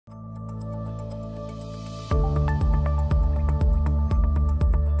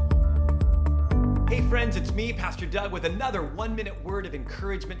friends, it's me, Pastor Doug, with another 1-minute word of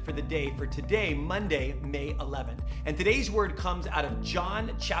encouragement for the day for today, Monday, May 11th. And today's word comes out of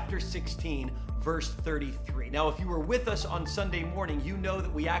John chapter 16, verse 33. Now, if you were with us on Sunday morning, you know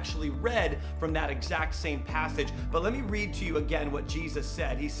that we actually read from that exact same passage. But let me read to you again what Jesus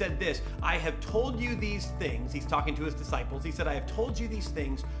said. He said this, I have told you these things. He's talking to his disciples. He said, I have told you these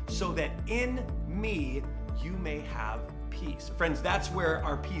things so that in me you may have peace. Friends, that's where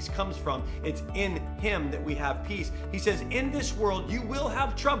our peace comes from. It's in him that we have peace. He says, in this world you will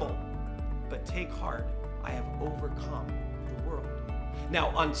have trouble, but take heart, I have overcome the world. Now,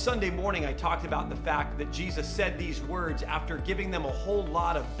 on Sunday morning, I talked about the fact that Jesus said these words after giving them a whole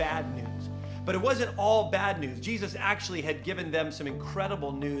lot of bad news. But it wasn't all bad news. Jesus actually had given them some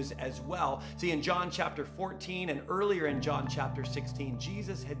incredible news as well. See, in John chapter 14 and earlier in John chapter 16,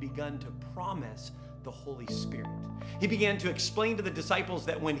 Jesus had begun to promise the Holy Spirit. He began to explain to the disciples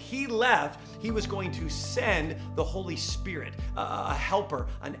that when he left, he was going to send the Holy Spirit, a helper,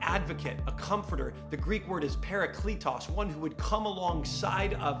 an advocate, a comforter. The Greek word is parakletos, one who would come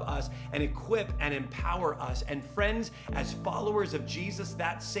alongside of us and equip and empower us. And friends, as followers of Jesus,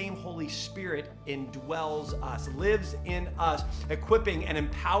 that same Holy Spirit indwells us, lives in us, equipping and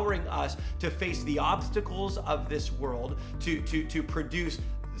empowering us to face the obstacles of this world, to produce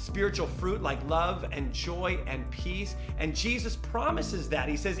spiritual fruit like love and joy and peace. And Jesus promises that.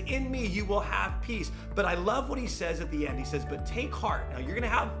 He says, in me you will have peace. But I love what he says at the end. He says, but take heart. Now you're going to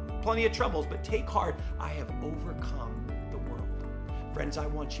have plenty of troubles, but take heart. I have overcome the world. Friends, I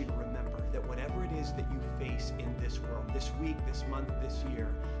want you to remember that whatever it is that you face in this world, this week, this month, this year,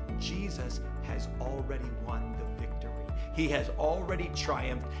 Jesus has already won the victory. He has already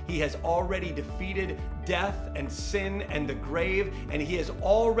triumphed. He has already defeated death and sin and the grave, and he has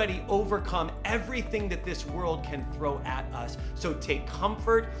already overcome everything that this world can throw at us. So take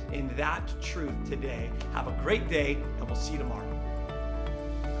comfort in that truth today. Have a great day, and we'll see you tomorrow.